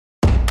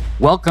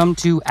Welcome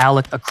to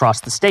ALEC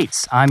Across the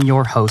States. I'm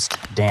your host,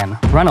 Dan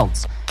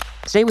Reynolds.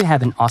 Today we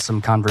have an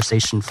awesome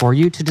conversation for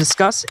you to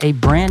discuss a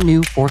brand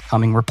new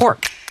forthcoming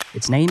report.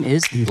 Its name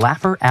is the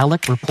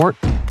Laffer-ALEC Report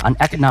on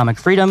Economic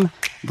Freedom,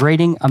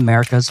 Grading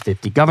America's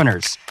 50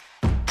 Governors.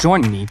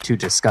 Joining me to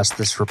discuss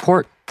this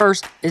report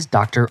first is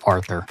Dr.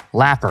 Arthur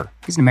Laffer.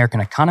 He's an American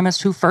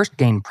economist who first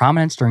gained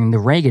prominence during the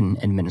Reagan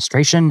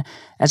administration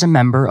as a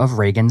member of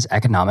Reagan's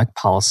Economic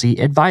Policy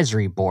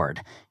Advisory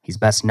Board. He's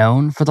best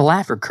known for the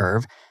Laffer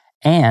Curve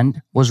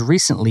and was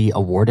recently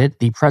awarded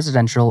the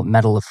Presidential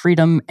Medal of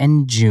Freedom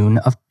in June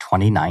of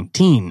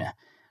 2019.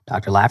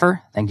 Dr.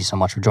 Laffer, thank you so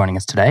much for joining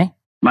us today.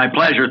 My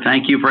pleasure.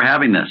 Thank you for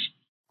having this.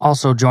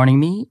 Also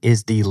joining me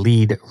is the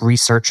lead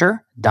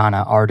researcher,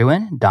 Donna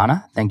Arduin.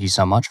 Donna, thank you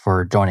so much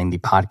for joining the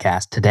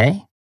podcast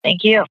today.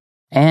 Thank you.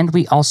 And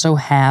we also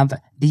have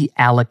the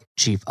ALEC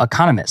chief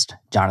economist,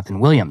 Jonathan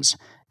Williams.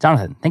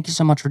 Jonathan, thank you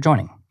so much for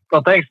joining.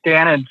 Well, thanks,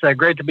 Dan. It's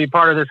great to be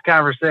part of this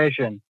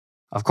conversation.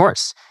 Of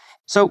course.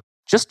 So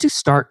just to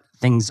start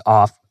things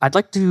off, I'd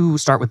like to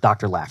start with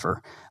Dr.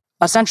 Laffer.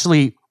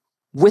 Essentially,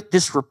 with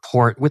this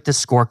report, with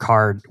this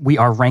scorecard, we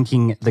are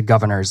ranking the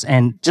governors.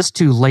 And just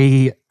to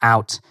lay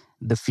out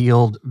the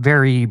field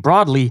very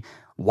broadly,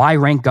 why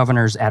rank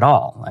governors at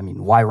all? I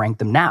mean, why rank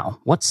them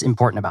now? What's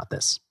important about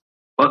this?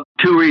 Well,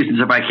 two reasons,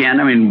 if I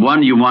can.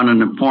 One, you want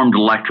an informed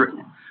electorate.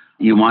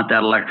 You want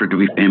that electorate to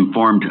be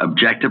informed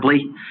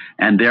objectively.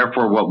 And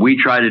therefore, what we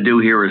try to do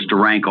here is to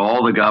rank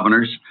all the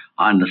governors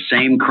on the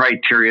same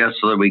criteria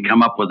so that we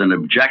come up with an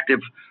objective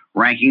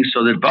ranking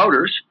so that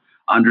voters,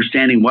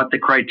 understanding what the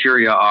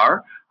criteria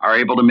are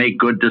able to make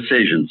good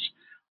decisions.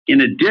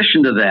 In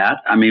addition to that,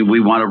 we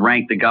want to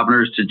rank the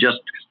governors to just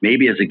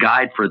maybe as a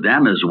guide for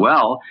them as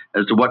well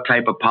as to what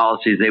type of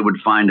policies they would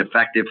find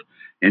effective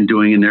in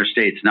doing in their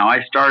states. Now,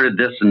 I started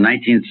this in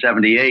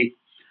 1978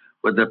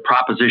 with the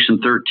Proposition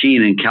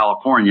 13 in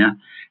California.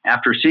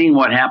 After seeing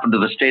what happened to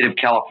the state of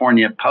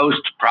California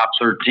post Prop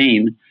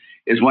 13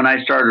 is when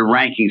I started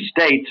ranking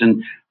states,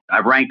 and I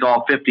ranked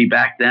all 50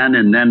 back then,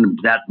 and then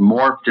that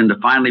morphed into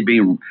finally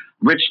being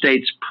rich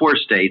states, poor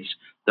states,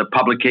 the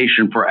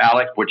publication for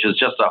ALEC, which is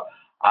just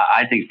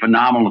I think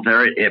phenomenal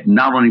there. It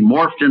not only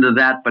morphed into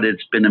that, but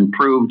it's been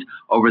improved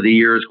over the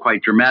years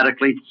quite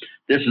dramatically.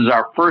 This is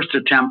our first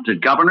attempt at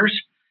governors.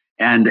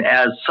 And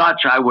as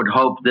such, I would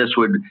hope this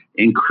would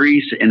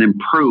increase and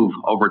improve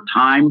over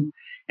time,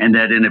 and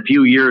that in a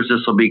few years,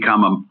 this will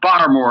become a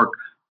far more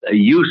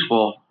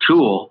useful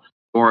tool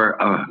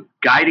for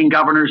guiding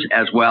governors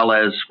as well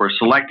as for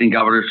selecting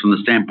governors from the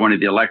standpoint of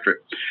the electorate.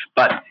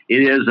 But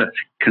it is a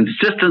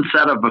consistent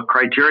set of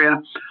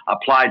criteria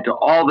applied to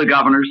all the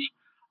governors.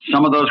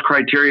 Some of those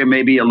criteria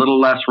may be a little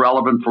less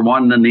relevant for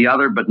one than the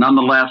other, but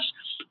nonetheless,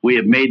 we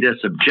have made this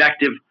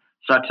objective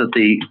such that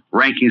the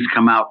rankings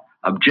come out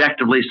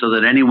objectively so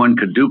that anyone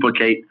could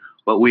duplicate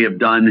what we have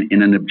done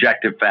in an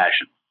objective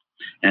fashion.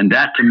 And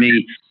that, to me,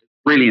 is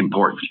really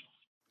important.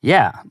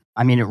 Yeah.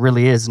 It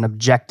really is an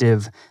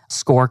objective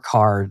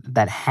scorecard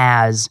that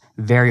has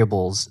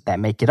variables that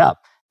make it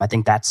up. I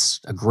think that's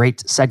a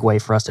great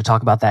segue for us to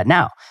talk about that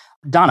now.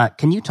 Donna,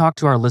 can you talk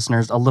to our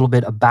listeners a little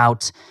bit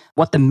about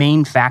what the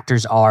main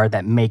factors are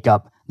that make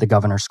up the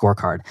governor's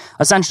scorecard?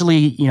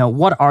 Essentially,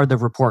 what are the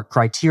report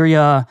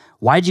criteria?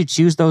 Why did you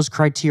choose those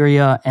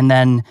criteria? And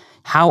then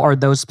how are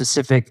those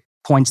specific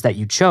points that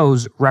you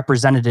chose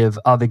representative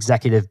of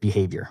executive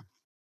behavior?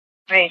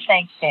 Great.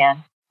 Thanks,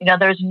 Dan.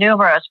 There's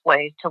numerous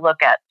ways to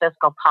look at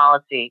fiscal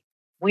policy.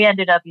 We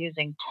ended up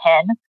using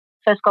 10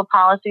 fiscal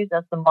policies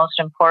as the most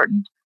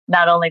important,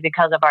 not only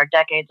because of our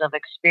decades of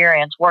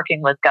experience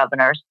working with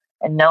governors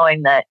and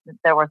knowing that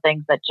there were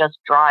things that just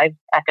drive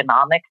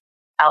economic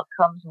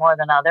outcomes more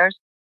than others,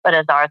 but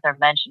as Arthur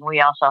mentioned, we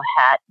also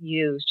had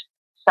used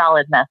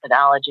solid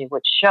methodology,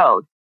 which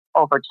showed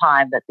over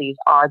time that these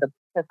are the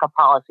fiscal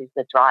policies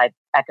that drive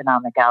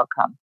economic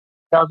outcomes.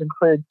 Those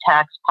include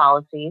tax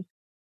policies,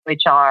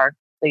 which are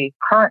the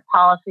current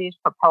policies,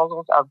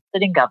 proposals of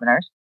sitting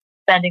governors,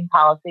 spending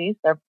policies,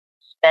 their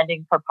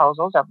spending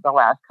proposals over the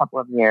last couple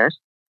of years,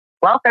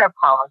 welfare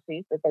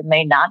policies that they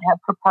may not have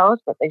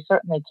proposed, but they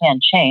certainly can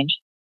change.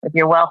 If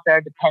your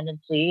welfare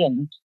dependency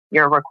and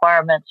your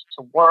requirements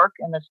to work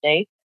in the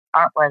state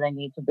aren't where they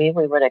need to be,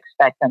 we would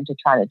expect them to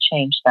try to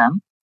change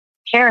them.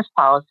 CARES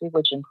policy,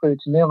 which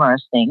includes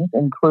numerous things,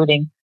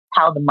 including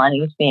how the money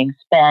is being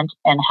spent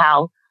and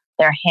how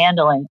they're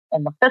handling,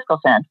 in the fiscal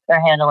sense,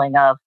 their handling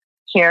of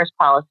CARES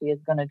policy is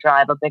going to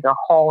drive a bigger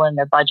hole in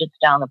their budgets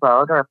down the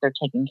road, or if they're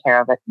taking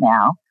care of it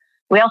now.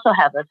 We also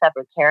have a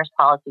separate CARES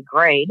policy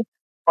grade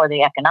for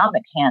the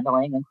economic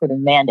handling,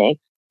 including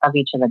mandates of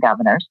each of the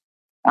governors.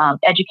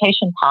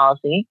 Education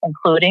policy,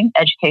 including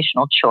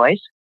educational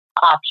choice,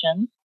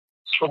 options,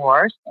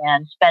 scores,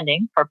 and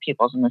spending for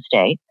pupils in the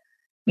state.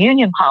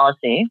 Union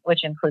policy,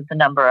 which includes the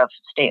number of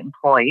state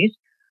employees,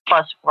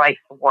 plus right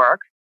to work,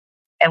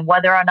 and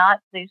whether or not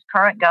these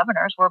current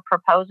governors were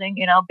proposing,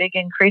 big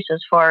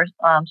increases for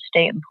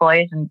state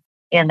employees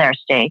in their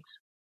states.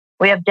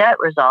 We have debt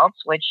results,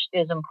 which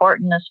is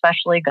important,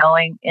 especially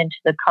going into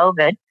the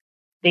COVID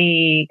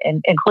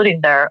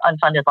including their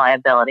unfunded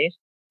liabilities,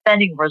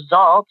 spending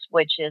results,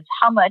 which is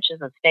how much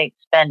is a state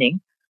spending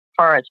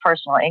for its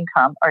personal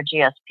income, or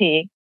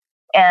GSP.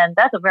 And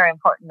that's a very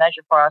important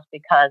measure for us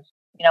because,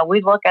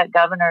 we look at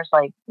governors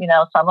like,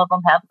 some of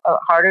them have a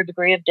harder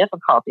degree of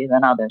difficulty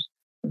than others.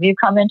 If you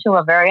come into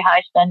a very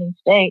high spending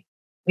state,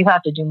 you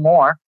have to do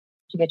more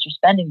to get your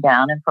spending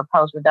down and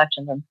propose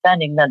reductions in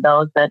spending than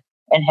those that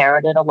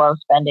inherited a low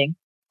spending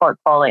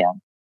portfolio.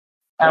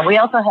 We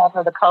also have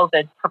the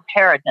COVID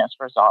preparedness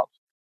results.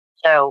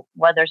 So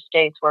whether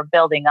states were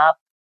building up,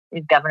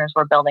 these governors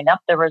were building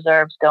up their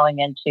reserves going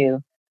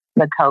into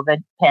the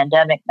COVID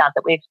pandemic. Not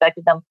that we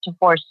expected them to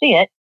foresee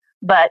it,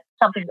 but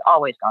something's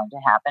always going to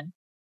happen.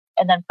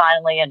 And then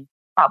finally, and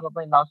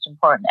probably most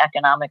important,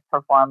 economic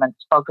performance,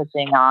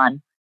 focusing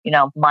on,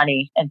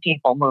 money and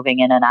people moving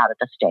in and out of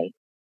the state.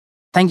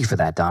 Thank you for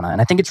that, Donna. And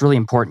I think it's really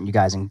important you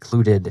guys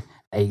included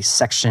a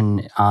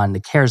section on the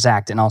CARES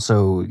Act and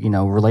also,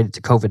 related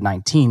to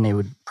COVID-19. They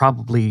would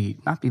probably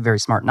not be very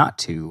smart not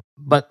to.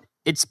 But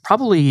it's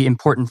probably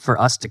important for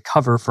us to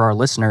cover for our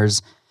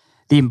listeners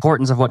the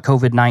importance of what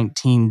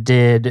COVID-19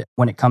 did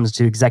when it comes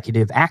to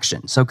executive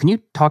action. So can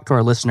you talk to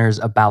our listeners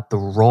about the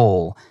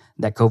role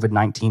that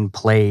COVID-19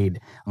 played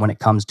when it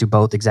comes to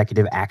both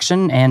executive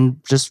action and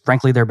just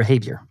frankly their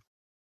behavior?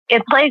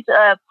 It plays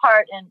a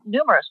part in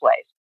numerous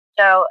ways.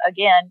 So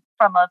again,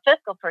 from a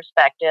fiscal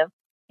perspective,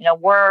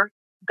 were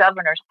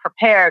governors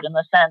prepared in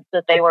the sense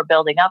that they were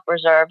building up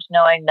reserves,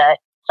 knowing that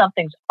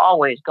something's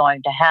always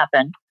going to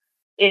happen,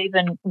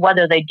 even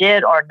whether they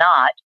did or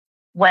not.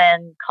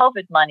 When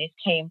COVID monies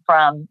came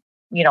from,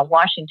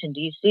 Washington,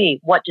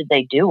 D.C., what did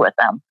they do with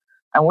them?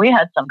 And we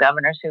had some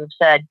governors who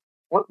said,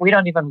 we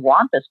don't even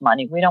want this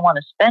money. We don't want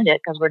to spend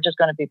it because we're just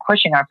going to be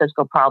pushing our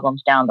fiscal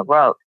problems down the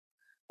road.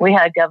 We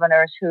had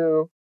governors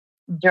who,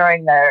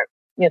 during their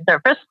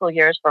fiscal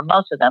years, for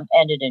most of them,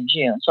 ended in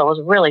June. So it was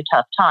a really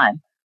tough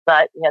time.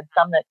 But we had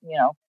some that,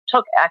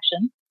 took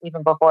action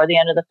even before the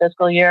end of the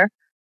fiscal year,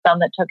 some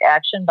that took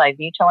action by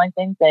vetoing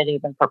things they'd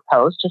even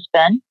proposed to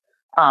spend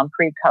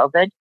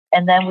pre-COVID.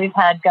 And then we've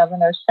had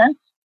governors since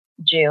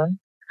June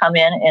come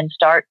in and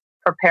start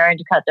preparing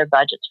to cut their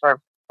budgets for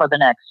the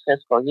next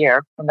fiscal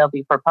year. And they'll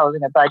be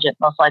proposing a budget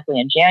most likely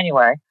in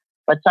January.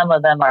 But some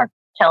of them are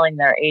telling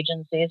their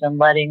agencies and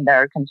letting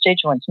their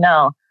constituents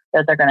know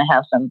that they're going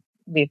to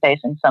be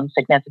facing some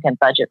significant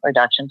budget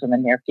reductions in the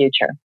near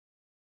future.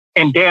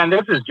 And Dan,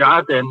 this is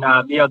Jonathan.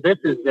 This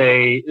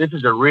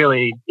is a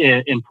really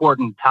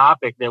important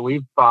topic that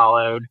we've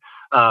followed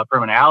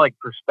from an ALEC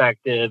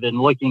perspective, and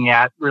looking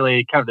at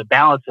really kind of the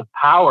balance of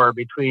power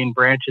between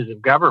branches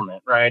of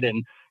government, right?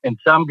 And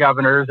some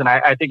governors, and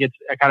I think it's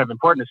kind of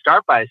important to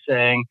start by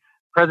saying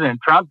President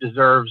Trump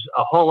deserves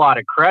a whole lot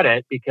of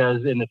credit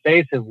because in the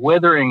face of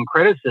withering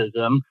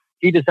criticism,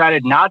 he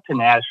decided not to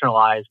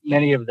nationalize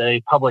many of the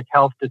public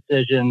health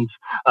decisions,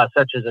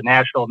 such as a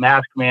national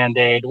mask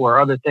mandate or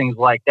other things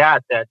like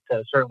that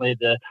certainly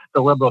the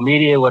liberal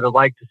media would have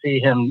liked to see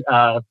him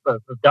have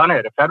done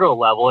at a federal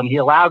level. And he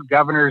allowed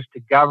governors to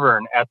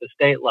govern at the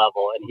state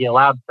level, and he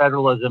allowed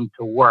federalism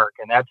to work.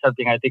 And that's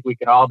something I think we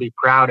can all be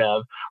proud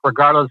of,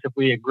 regardless if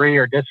we agree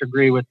or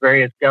disagree with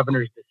various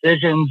governors'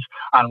 decisions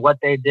on what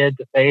they did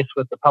to face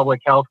with the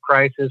public health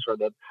crisis or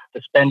the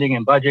spending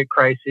and budget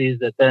crises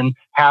that then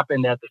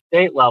happened at the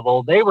state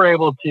level. They were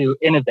able to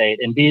innovate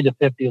and be the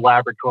 50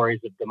 laboratories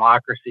of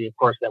democracy, of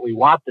course, that we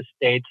want the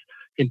states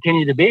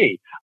continue to be.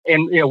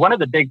 And one of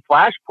the big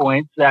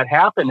flashpoints that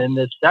happened in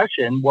this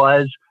session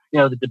was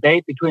the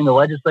debate between the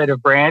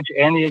legislative branch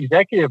and the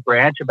executive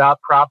branch about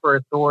proper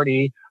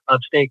authority of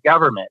state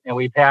government. And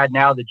we've had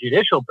now the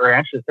judicial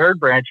branch, the third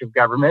branch of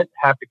government,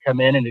 have to come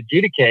in and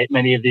adjudicate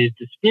many of these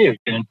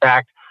disputes. And in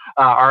fact,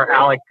 our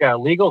ALEC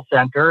Legal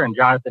Center and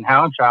Jonathan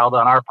Howenchild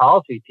on our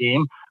policy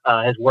team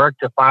has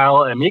worked to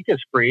file amicus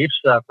briefs,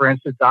 for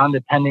instance, on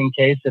the pending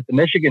case that the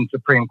Michigan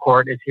Supreme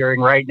Court is hearing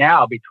right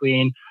now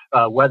between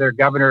whether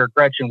Governor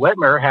Gretchen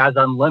Whitmer has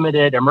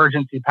unlimited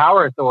emergency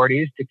power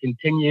authorities to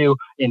continue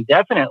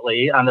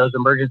indefinitely on those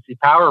emergency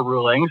power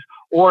rulings,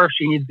 or if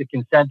she needs the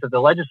consent of the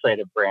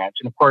legislative branch.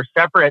 And of course,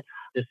 separate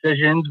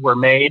decisions were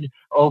made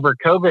over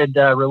COVID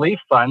relief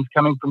funds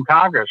coming from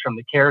Congress, from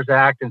the CARES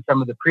Act and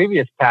some of the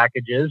previous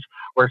packages,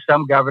 where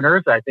some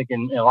governors, I think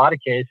in a lot of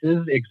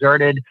cases,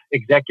 exerted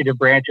executive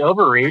branch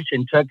overreach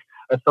and took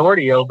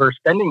authority over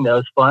spending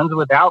those funds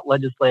without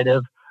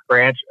legislative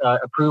branch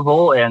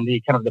approval and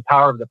the kind of the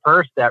power of the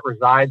purse that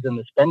resides in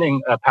the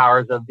spending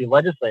powers of the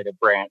legislative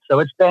branch. So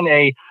it's been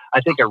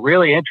I think a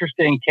really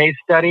interesting case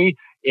study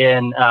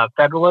in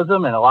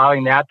federalism and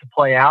allowing that to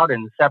play out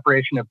in the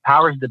separation of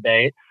powers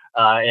debate.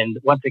 And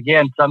once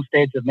again, some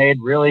states have made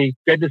really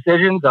good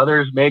decisions,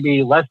 others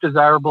maybe less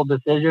desirable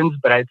decisions,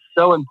 but it's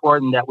so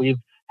important that we've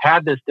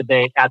had this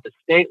debate at the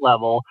state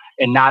level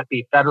and not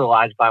be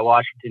federalized by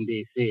Washington,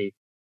 D.C.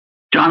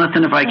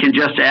 Jonathan, if I can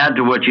just add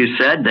to what you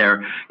said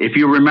there, if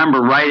you remember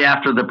right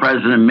after the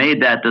president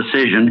made that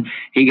decision,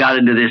 he got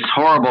into this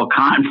horrible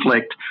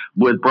conflict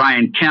with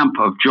Brian Kemp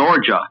of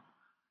Georgia.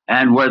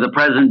 and where the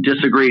president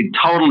disagreed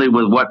totally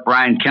with what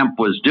Brian Kemp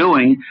was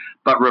doing,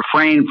 but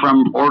refrained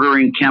from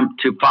ordering Kemp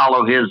to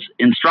follow his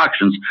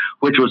instructions,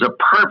 which was a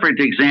perfect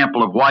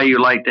example of why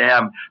you like to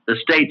have the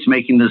states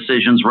making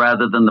decisions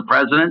rather than the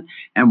president,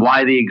 and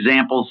why the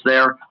examples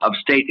there of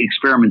state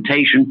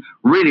experimentation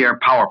really are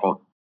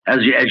powerful. As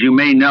you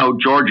may know,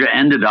 Georgia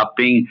ended up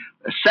being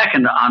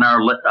second on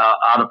our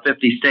out of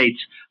 50 states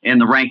in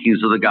the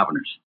rankings of the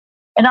governors.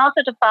 And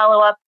also to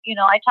follow up,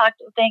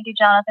 thank you,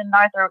 Jonathan and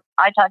Arthur.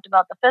 I talked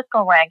about the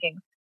fiscal rankings,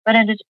 but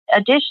in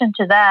addition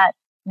to that,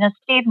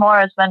 Steve Moore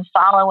has been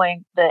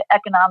following the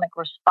economic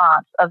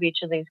response of each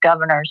of these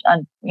governors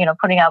and,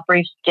 putting out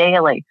briefs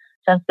daily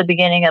since the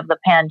beginning of the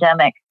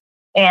pandemic.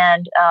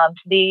 And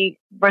the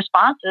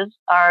responses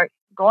are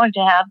going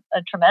to have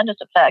a tremendous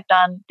effect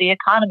on the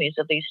economies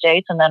of these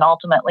states and then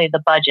ultimately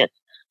the budgets.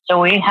 So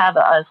we have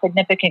a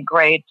significant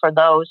grade for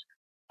those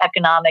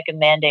economic and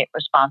mandate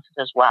responses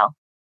as well.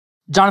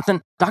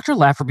 Jonathan, Dr.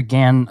 Laffer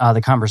began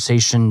the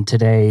conversation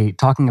today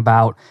talking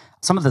about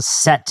some of the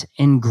set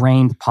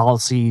ingrained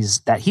policies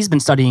that he's been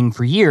studying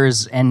for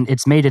years, and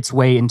it's made its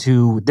way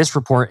into this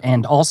report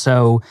and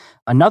also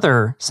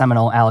another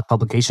seminal ALEC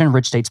publication,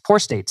 Rich States, Poor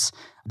States,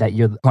 that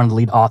you're one of the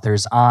lead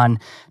authors on.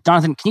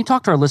 Jonathan, can you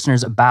talk to our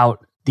listeners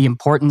about the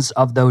importance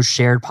of those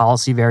shared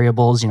policy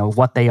variables,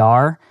 what they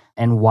are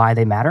and why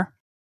they matter?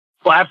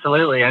 Well,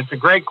 absolutely. And it's a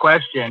great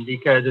question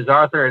because as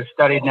Arthur has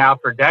studied now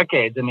for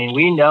decades,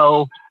 we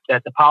know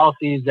that the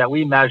policies that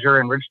we measure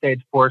in Rich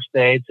States, Poor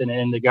States, and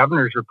in the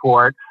governor's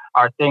report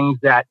are things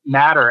that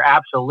matter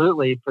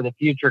absolutely for the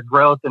future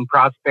growth and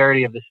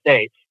prosperity of the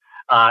states.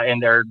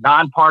 And they're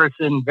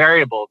nonpartisan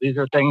variables. These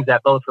are things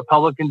that both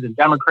Republicans and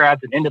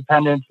Democrats and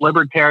independents,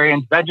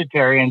 libertarians,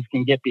 vegetarians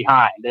can get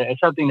behind.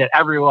 It's something that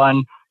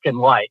everyone can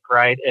like,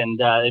 right? And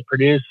it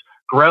produce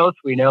growth.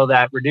 We know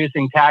that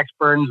reducing tax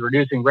burdens,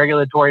 reducing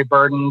regulatory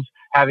burdens,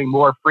 having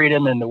more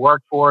freedom in the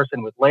workforce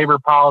and with labor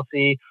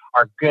policy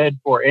are good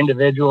for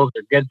individuals.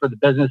 They're good for the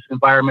business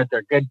environment.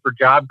 They're good for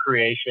job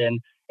creation.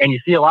 And you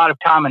see a lot of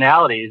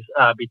commonalities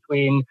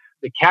between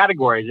the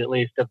categories, at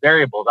least, of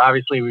variables.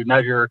 Obviously, we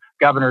measure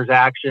governor's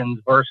actions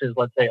versus,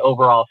 let's say,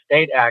 overall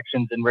state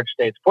actions in Rich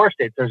States, Poor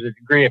States. There's a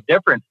degree of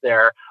difference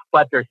there,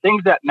 but there are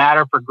things that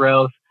matter for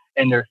growth,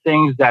 and there are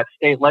things that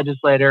state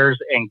legislators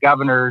and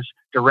governors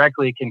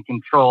directly can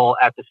control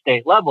at the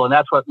state level. And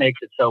that's what makes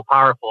it so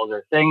powerful. There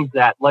are things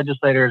that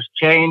legislators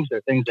change, there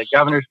are things that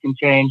governors can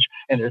change,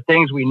 and there are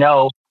things we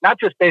know, not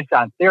just based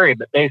on theory,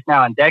 but based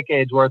now on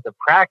decades worth of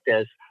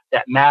practice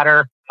that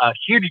matter a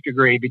huge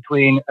degree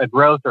between a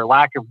growth or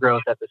lack of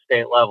growth at the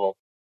state level.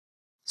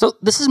 So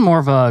this is more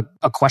of a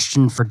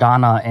question for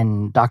Donna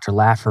and Dr.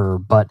 Laffer,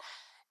 but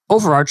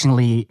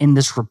overarchingly in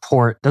this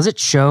report, does it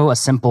show a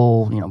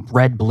simple,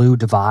 red-blue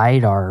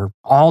divide? Are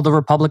all the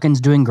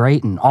Republicans doing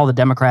great and all the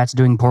Democrats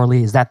doing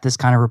poorly? Is that this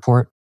kind of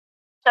report?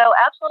 So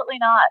absolutely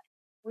not.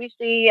 We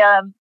see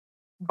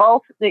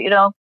both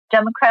the,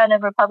 Democrat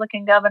and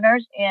Republican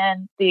governors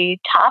in the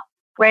top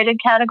rated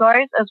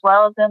categories as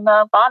well as in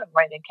the bottom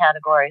rated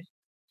categories.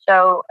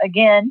 So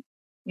again,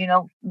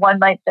 one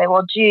might say,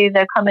 well, gee,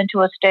 they come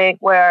into a state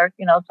where,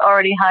 it's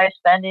already high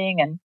spending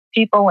and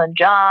people and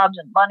jobs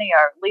and money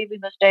are leaving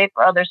the state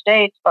for other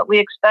states, but we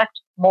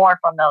expect more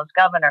from those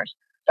governors.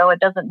 So it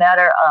doesn't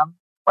matter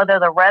whether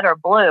they're red or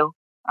blue.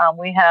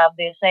 We have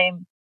the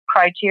same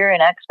criteria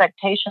and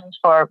expectations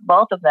for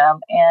both of them.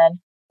 And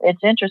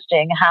it's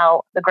interesting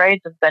how the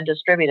grades have been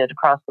distributed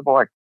across the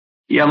board.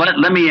 Yeah,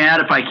 let me add,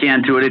 if I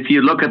can, to it. If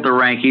you look at the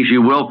rankings,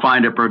 you will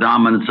find a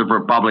predominance of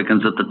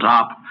Republicans at the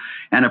top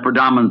and a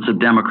predominance of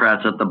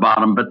Democrats at the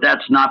bottom. But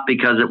that's not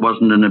because it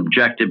wasn't an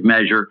objective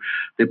measure.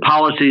 The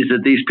policies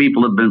that these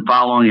people have been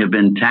following have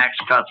been tax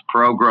cuts,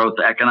 pro-growth,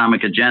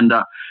 economic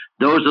agenda.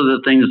 Those are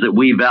the things that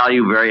we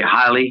value very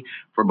highly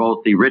for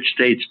both the rich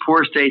states,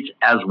 poor states,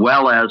 as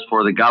well as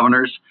for the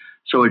governors.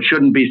 So it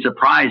shouldn't be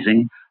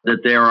surprising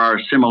that there are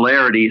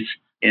similarities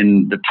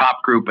in the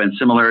top group and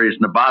similarities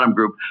in the bottom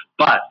group.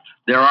 But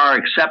there are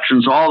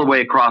exceptions all the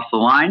way across the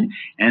line.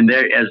 And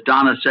there, as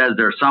Donna says,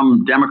 there are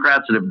some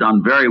Democrats that have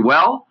done very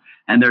well,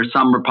 and there's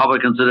some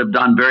Republicans that have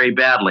done very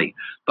badly.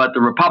 But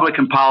the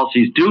Republican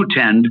policies do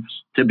tend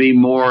to be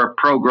more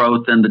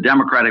pro-growth than the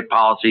Democratic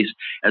policies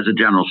as a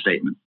general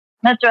statement.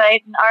 That's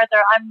right. And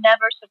Arthur, I'm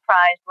never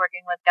surprised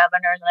working with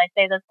governors, and I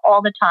say this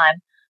all the time.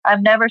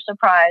 I'm never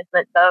surprised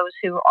that those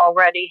who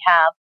already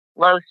have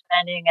low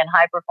spending and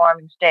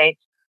high-performing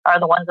states are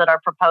the ones that are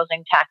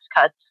proposing tax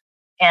cuts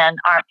and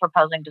aren't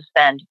proposing to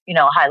spend,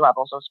 high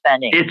levels of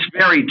spending. It's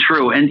very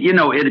true. And,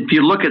 if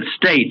you look at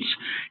states,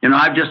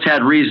 I've just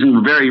had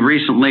reason very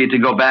recently to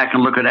go back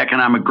and look at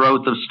economic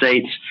growth of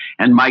states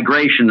and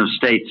migration of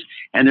states.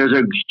 And there's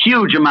a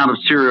huge amount of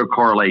serial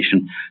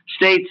correlation.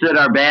 States that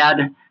are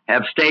bad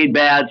have stayed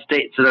bad.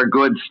 States that are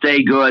good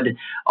stay good,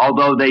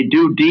 although they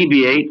do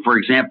deviate. For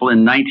example,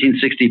 in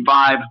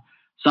 1965,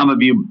 some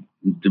of you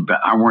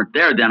weren't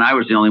there then. I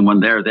was the only one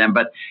there then.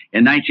 But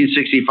in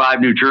 1965,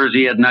 New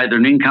Jersey had neither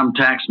an income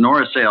tax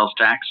nor a sales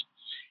tax.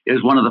 It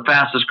was one of the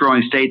fastest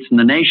growing states in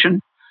the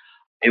nation.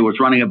 It was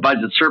running a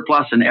budget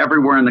surplus, and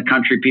everywhere in the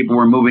country, people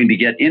were moving to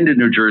get into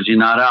New Jersey,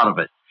 not out of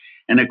it.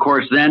 And of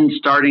course, then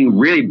starting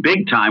really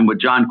big time with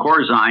John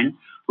Corzine,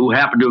 who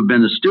happened to have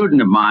been a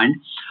student of mine.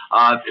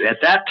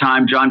 At that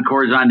time, John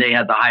Corzine, they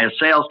had the highest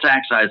sales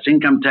tax, highest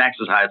income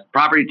taxes, highest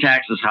property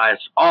taxes,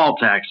 highest all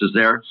taxes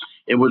there.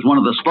 It was one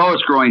of the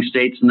slowest growing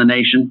states in the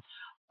nation.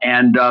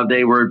 And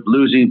they were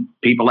losing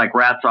people like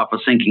rats off a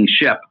sinking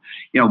ship.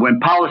 You know, when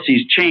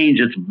policies change,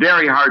 it's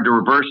very hard to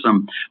reverse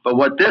them. But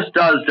what this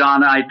does,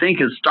 Donna, I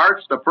think, is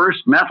starts the first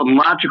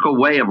methodological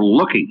way of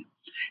looking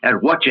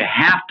at what you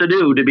have to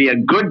do to be a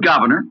good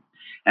governor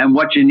and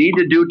what you need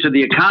to do to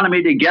the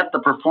economy to get the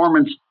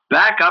performance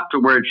back up to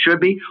where it should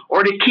be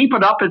or to keep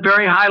it up at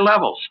very high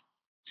levels.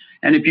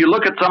 And if you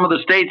look at some of the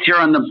states here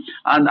on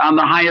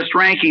the highest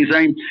rankings,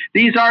 I mean,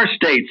 these are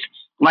states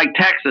like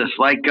Texas,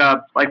 like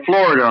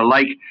Florida,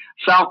 like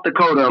South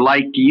Dakota,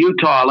 like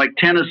Utah, like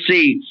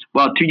Tennessee.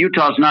 Well,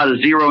 Utah's not a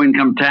zero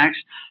income tax,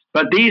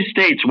 but these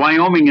states,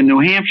 Wyoming and New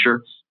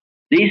Hampshire,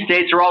 these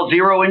states are all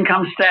zero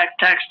income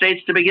tax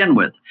states to begin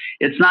with.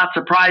 It's not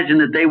surprising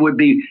that they would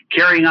be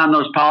carrying on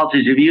those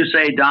policies, if you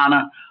say,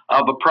 Donna,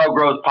 of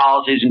pro-growth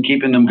policies and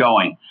keeping them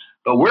going.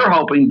 But we're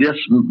hoping this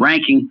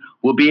ranking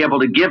will be able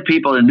to give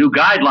people a new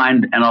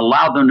guideline and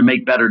allow them to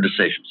make better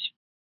decisions.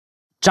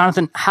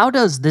 Jonathan, how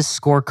does this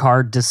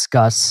scorecard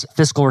discuss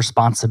fiscal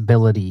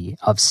responsibility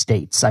of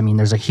states? I mean,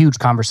 there's a huge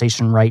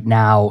conversation right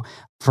now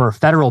for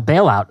federal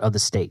bailout of the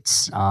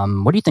states.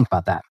 What do you think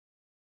about that?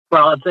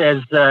 Well,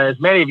 as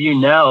many of you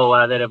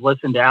know that have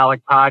listened to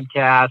ALEC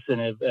podcasts and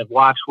have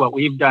watched what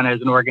we've done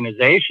as an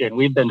organization,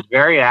 we've been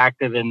very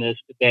active in this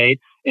debate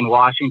in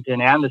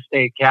Washington and the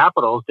state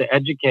capitals to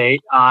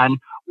educate on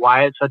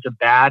why it's such a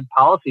bad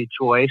policy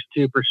choice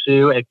to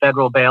pursue a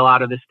federal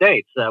bailout of the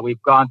states.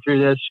 We've gone through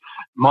this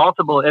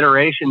multiple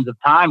iterations of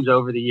times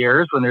over the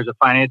years. When there's a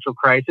financial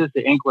crisis,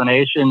 the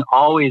inclination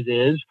always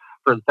is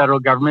for the federal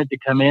government to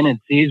come in and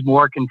seize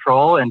more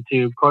control and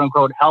to, quote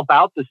unquote, help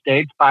out the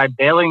states by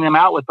bailing them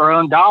out with their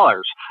own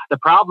dollars. The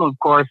problem, of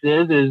course,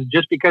 is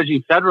just because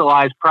you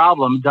federalize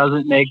problems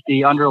doesn't make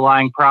the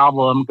underlying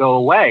problem go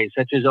away,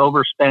 such as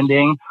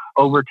overspending,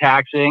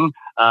 overtaxing,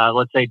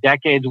 let's say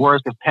decades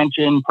worth of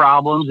pension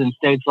problems in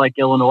states like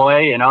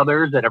Illinois and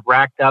others that have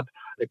racked up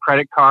the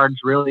credit cards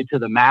really to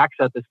the max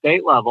at the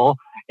state level.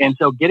 And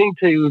so getting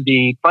to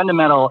the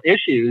fundamental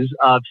issues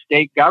of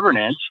state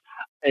governance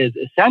is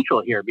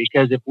essential here,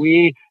 because if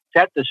we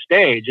set the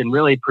stage and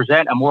really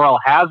present a moral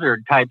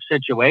hazard type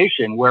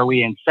situation where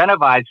we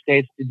incentivize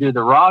states to do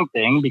the wrong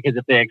thing, because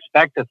if they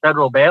expect a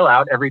federal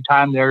bailout every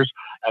time there's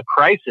a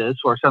crisis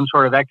or some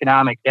sort of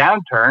economic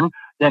downturn,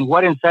 then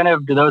what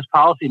incentive do those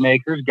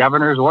policymakers,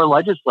 governors, or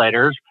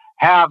legislators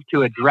have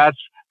to address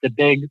the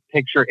big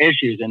picture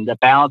issues and to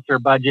balance their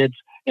budgets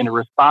in a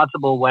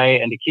responsible way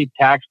and to keep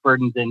tax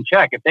burdens in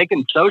check? If they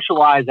can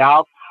socialize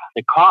out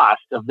the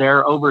cost of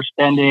their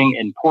overspending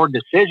and poor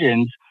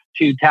decisions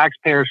to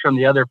taxpayers from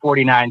the other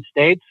 49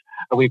 states,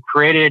 we've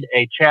created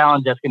a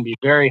challenge that's going to be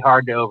very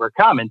hard to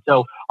overcome. And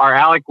so our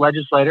ALEC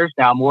legislators,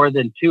 now more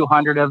than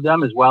 200 of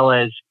them, as well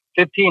as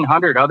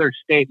 1,500 other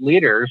state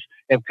leaders,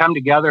 have come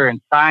together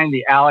and signed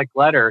the ALEC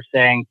letter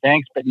saying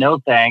thanks but no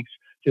thanks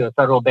to a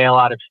federal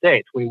bailout of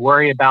states. We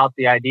worry about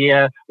the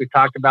idea, we've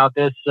talked about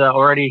this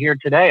already here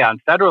today on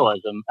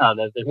federalism.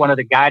 One of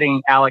the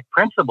guiding ALEC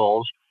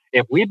principles,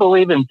 if we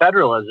believe in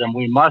federalism,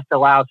 we must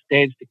allow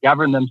states to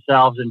govern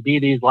themselves and be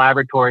these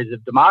laboratories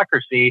of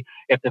democracy.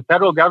 If the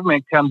federal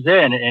government comes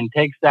in and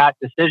takes that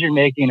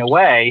decision-making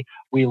away,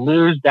 we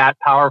lose that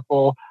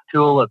powerful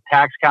tool of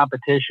tax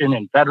competition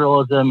and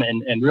federalism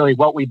and really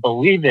what we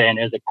believe in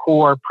as a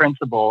core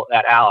principle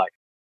at ALEC.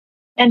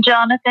 And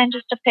Jonathan,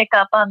 just to pick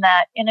up on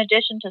that, in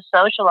addition to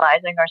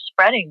socializing or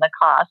spreading the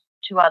cost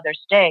to other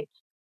states,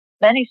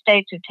 many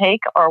states who take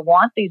or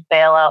want these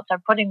bailouts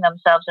are putting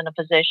themselves in a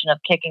position of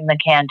kicking the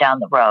can down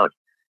the road.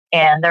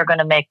 And they're going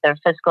to make their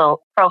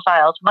fiscal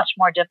profiles much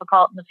more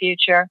difficult in the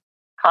future,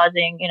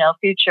 causing,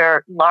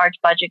 future large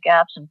budget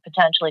gaps and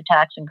potentially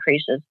tax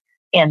increases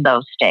in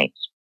those states.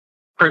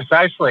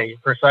 Precisely.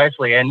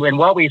 And when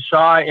what we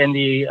saw in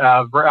the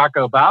Barack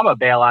Obama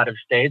bailout of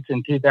states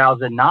in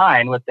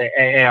 2009 with the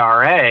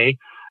AARA,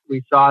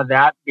 we saw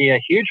that be a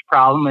huge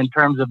problem in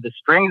terms of the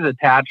strings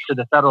attached to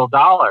the federal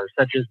dollar,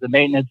 such as the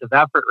maintenance of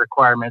effort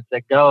requirements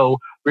that go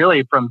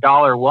really from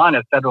 $1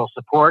 of federal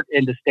support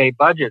into state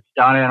budgets.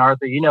 Donna and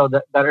Arthur, you know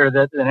that better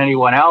than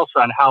anyone else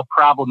on how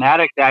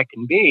problematic that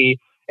can be.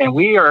 And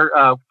we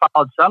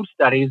followed some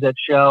studies that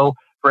show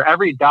for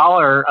every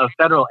 $1 of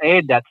federal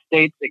aid that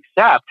states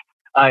accept,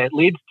 it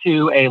leads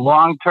to a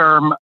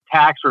long-term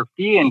tax or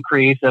fee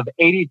increase of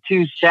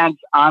 82 cents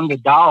on the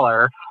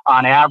dollar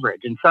on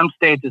average. In some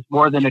states, it's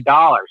more than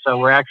 $1. So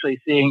we're actually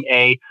seeing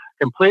a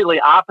completely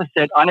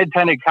opposite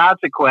unintended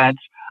consequence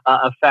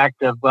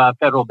effect of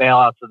federal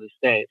bailouts of the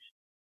states.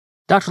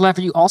 Dr.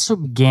 Laffer, you also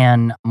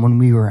began, when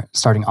we were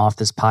starting off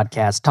this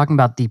podcast, talking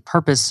about the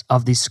purpose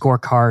of the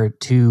scorecard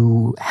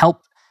to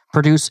help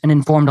produce an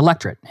informed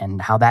electorate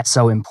and how that's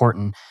so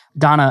important.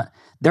 Donna,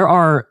 there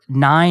are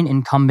 9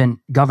 incumbent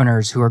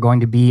governors who are going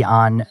to be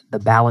on the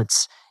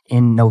ballots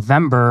in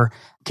November.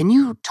 Can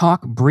you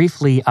talk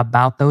briefly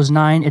about those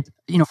 9?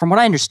 From what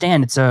I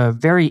understand, it's a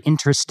very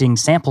interesting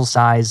sample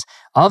size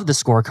of the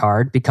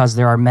scorecard because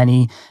there are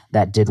many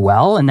that did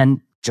well, and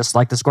then just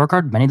like the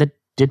scorecard, many that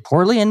did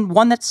poorly, and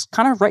one that's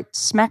kind of right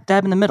smack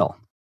dab in the middle.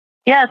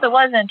 Yes, it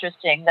was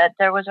interesting that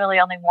there was really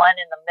only one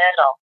in the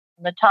middle.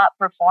 The top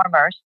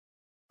performers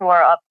who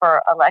are up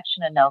for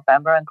election in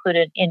November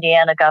included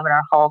Indiana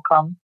Governor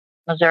Holcomb,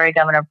 Missouri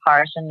Governor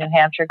Parson, New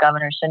Hampshire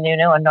Governor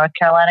Sununu, and North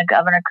Carolina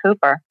Governor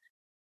Cooper.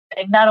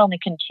 They've not only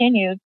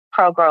continued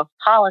pro-growth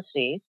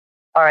policies,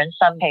 or in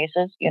some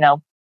cases,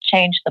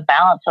 changed the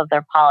balance of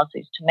their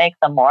policies to make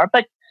them more,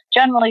 but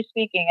generally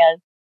speaking, as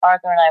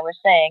Arthur and I were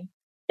saying,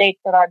 states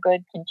that are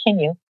good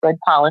continue good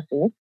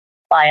policies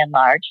by and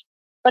large.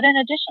 But in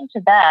addition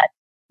to that,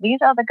 these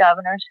are the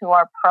governors who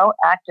are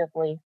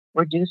proactively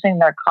reducing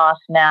their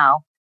costs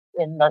now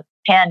in the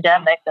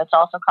pandemic that's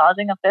also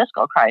causing a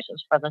fiscal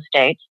crisis for the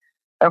states.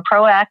 They're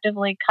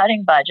proactively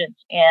cutting budgets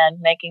and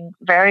making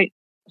very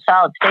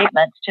solid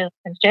statements to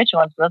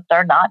constituents that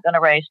they're not going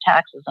to raise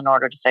taxes in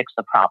order to fix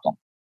the problem.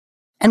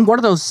 And what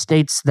are those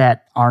states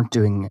that aren't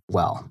doing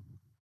well?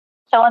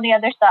 So on the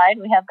other side,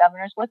 we have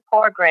governors with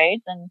poor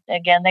grades, and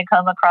again, they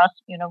come across,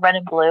 red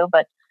and blue,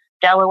 but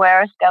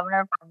Delaware's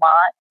governor,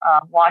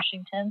 Vermont,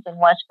 Washington's, and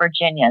West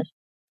Virginia's.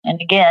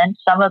 And again,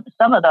 some of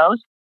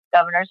those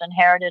governors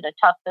inherited a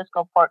tough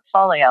fiscal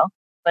portfolio,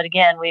 but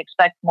again, we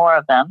expect more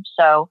of them.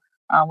 So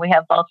we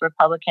have both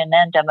Republican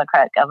and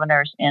Democrat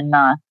governors in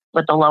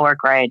with the lower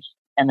grades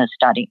in this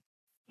study.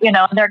 They're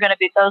going to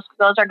be those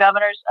are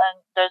governors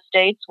in those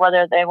states,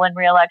 whether they win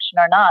re-election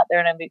or not,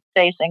 they're going to be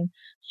facing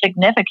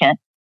significant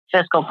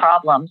fiscal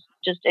problems,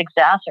 just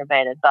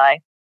exacerbated by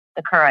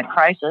the current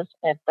crisis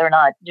if they're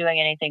not doing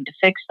anything to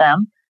fix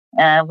them,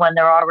 and when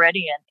they're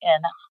already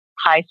in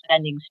high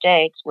spending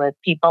states with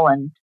people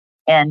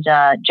and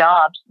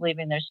jobs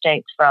leaving their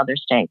states for other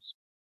states.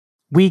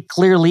 We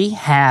clearly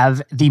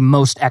have the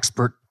most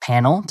expert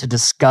panel to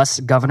discuss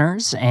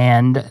governors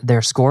and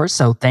their scores,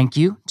 so thank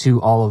you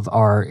to all of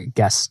our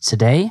guests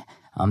today.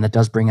 That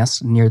does bring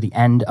us near the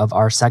end of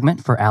our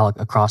segment for ALEC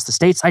Across the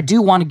States. I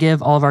do want to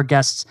give all of our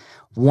guests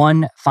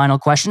one final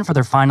question for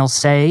their final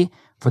say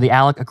for the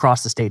ALEC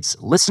Across the States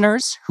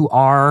listeners, who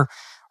are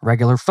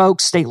regular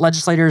folks, state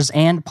legislators,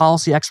 and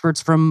policy experts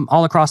from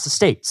all across the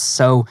states.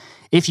 So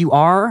if you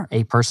are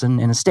a person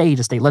in a state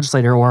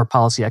legislator, or a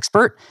policy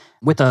expert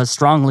with a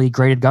strongly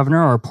graded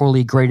governor or a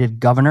poorly graded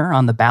governor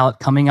on the ballot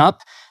coming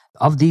up,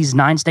 of these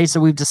 9 states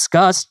that we've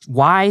discussed,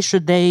 why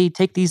should they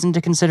take these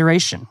into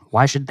consideration?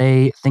 Why should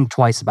they think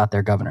twice about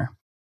their governor?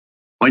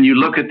 When you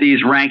look at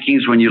these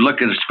rankings, when you look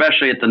at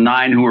especially at the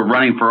 9 who are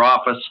running for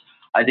office,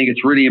 I think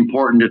it's really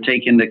important to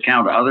take into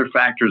account other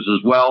factors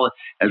as well,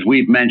 as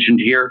we've mentioned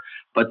here.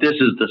 But this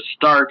is the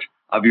start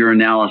of your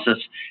analysis.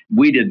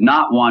 We did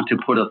not want to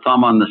put a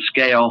thumb on the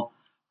scale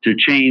to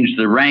change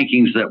the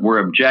rankings that were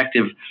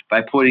objective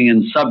by putting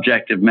in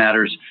subjective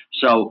matters.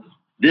 So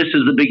this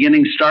is the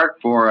beginning start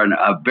for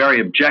a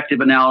very objective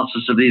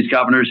analysis of these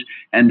governors.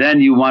 And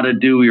then you want to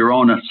do your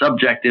own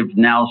subjective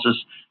analysis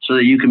so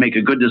that you can make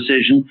a good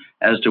decision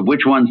as to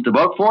which ones to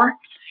vote for,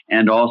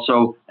 and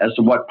also as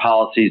to what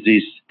policies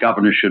these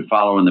governors should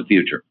follow in the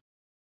future.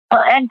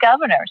 And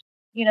governors,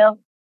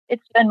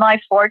 it's been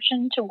my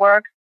fortune to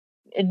work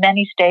in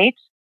many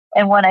states.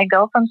 And when I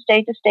go from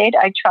state to state,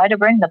 I try to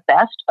bring the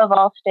best of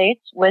all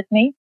states with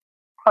me.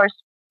 Of course,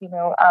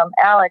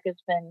 ALEC has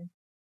been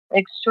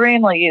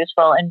extremely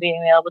useful in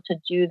being able to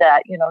do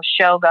that,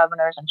 show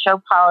governors and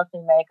show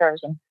policymakers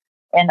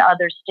and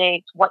other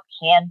states what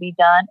can be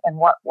done and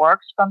what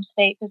works from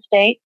state to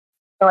state.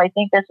 So I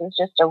think this is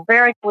just a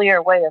very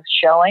clear way of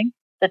showing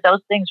that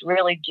those things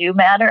really do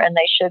matter, and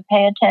they should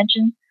pay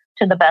attention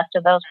to the best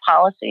of those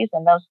policies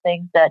and those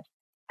things that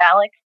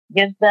ALEC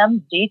gives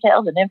them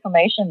details and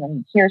information,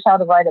 and here's how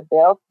to write a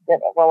bill that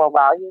will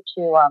allow you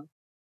to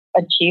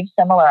achieve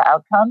similar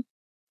outcomes.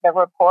 The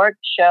report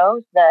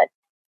shows that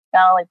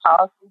not only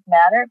policies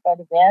matter, but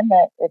again,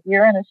 that if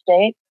you're in a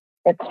state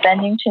that's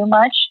spending too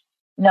much,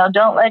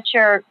 don't let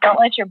your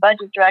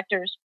budget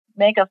directors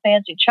make a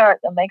fancy chart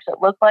that makes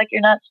it look like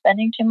you're not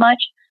spending too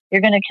much.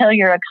 You're going to kill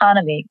your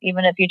economy,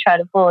 even if you try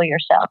to fool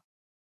yourself.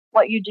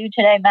 What you do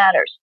today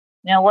matters.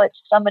 What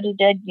somebody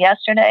did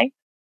yesterday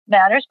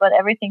matters, but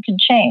everything can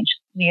change.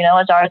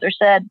 As Arthur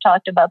said,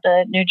 talked about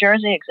the New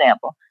Jersey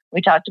example.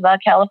 We talked about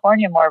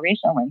California more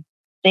recently.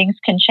 Things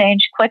can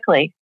change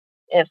quickly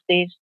if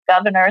these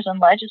governors and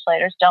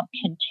legislators don't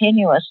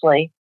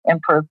continuously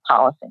improve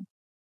policy.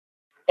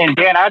 And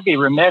Dan, I'd be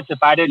remiss if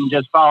I didn't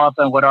just follow up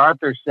on what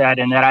Arthur said,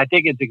 and that I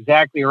think it's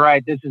exactly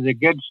right. This is a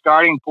good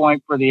starting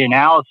point for the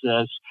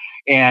analysis.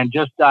 And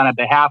just on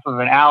behalf of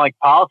an ALEC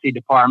policy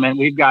department,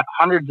 we've got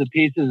hundreds of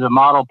pieces of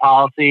model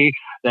policy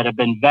that have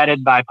been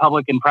vetted by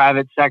public and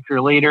private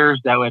sector leaders,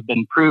 that have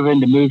been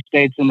proven to move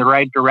states in the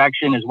right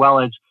direction, as well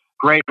as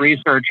great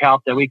research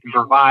help that we can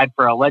provide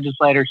for a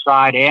legislator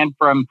side and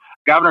from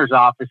governor's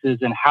offices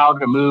and how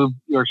to move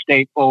your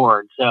state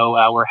forward. So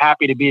we're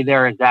happy to be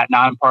there as that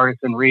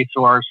nonpartisan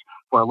resource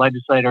for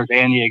legislators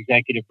and the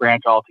executive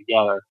branch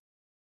altogether.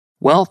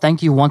 Well,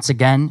 thank you once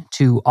again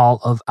to all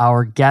of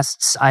our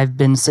guests. I've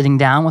been sitting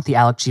down with the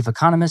ALEC chief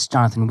economist,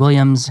 Jonathan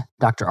Williams,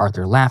 Dr.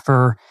 Arthur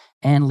Laffer,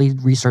 and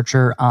lead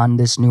researcher on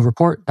this new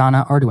report,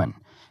 Donna Arduin.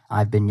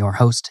 I've been your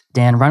host,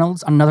 Dan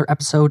Reynolds, on another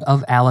episode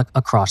of ALEC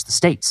Across the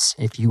States.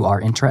 If you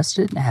are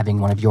interested in having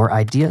one of your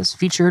ideas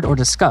featured or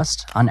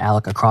discussed on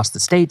ALEC Across the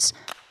States,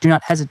 do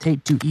not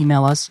hesitate to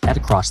email us at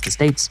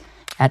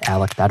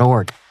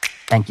acrossthestates@alec.org.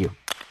 Thank you.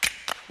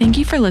 Thank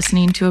you for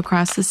listening to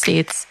Across the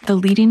States, the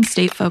leading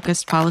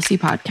state-focused policy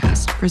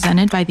podcast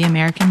presented by the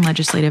American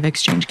Legislative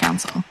Exchange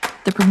Council,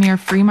 the premier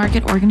free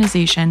market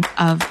organization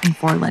of and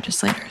for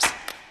legislators.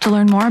 To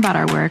learn more about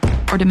our work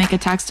or to make a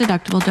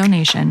tax-deductible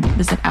donation,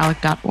 visit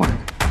alec.org.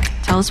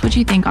 Tell us what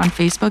you think on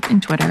Facebook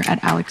and Twitter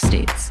at ALEC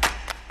States.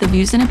 The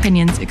views and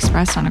opinions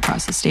expressed on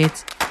Across the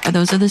States are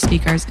those of the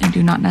speakers and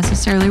do not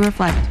necessarily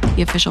reflect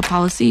the official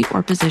policy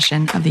or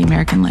position of the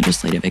American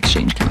Legislative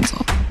Exchange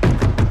Council.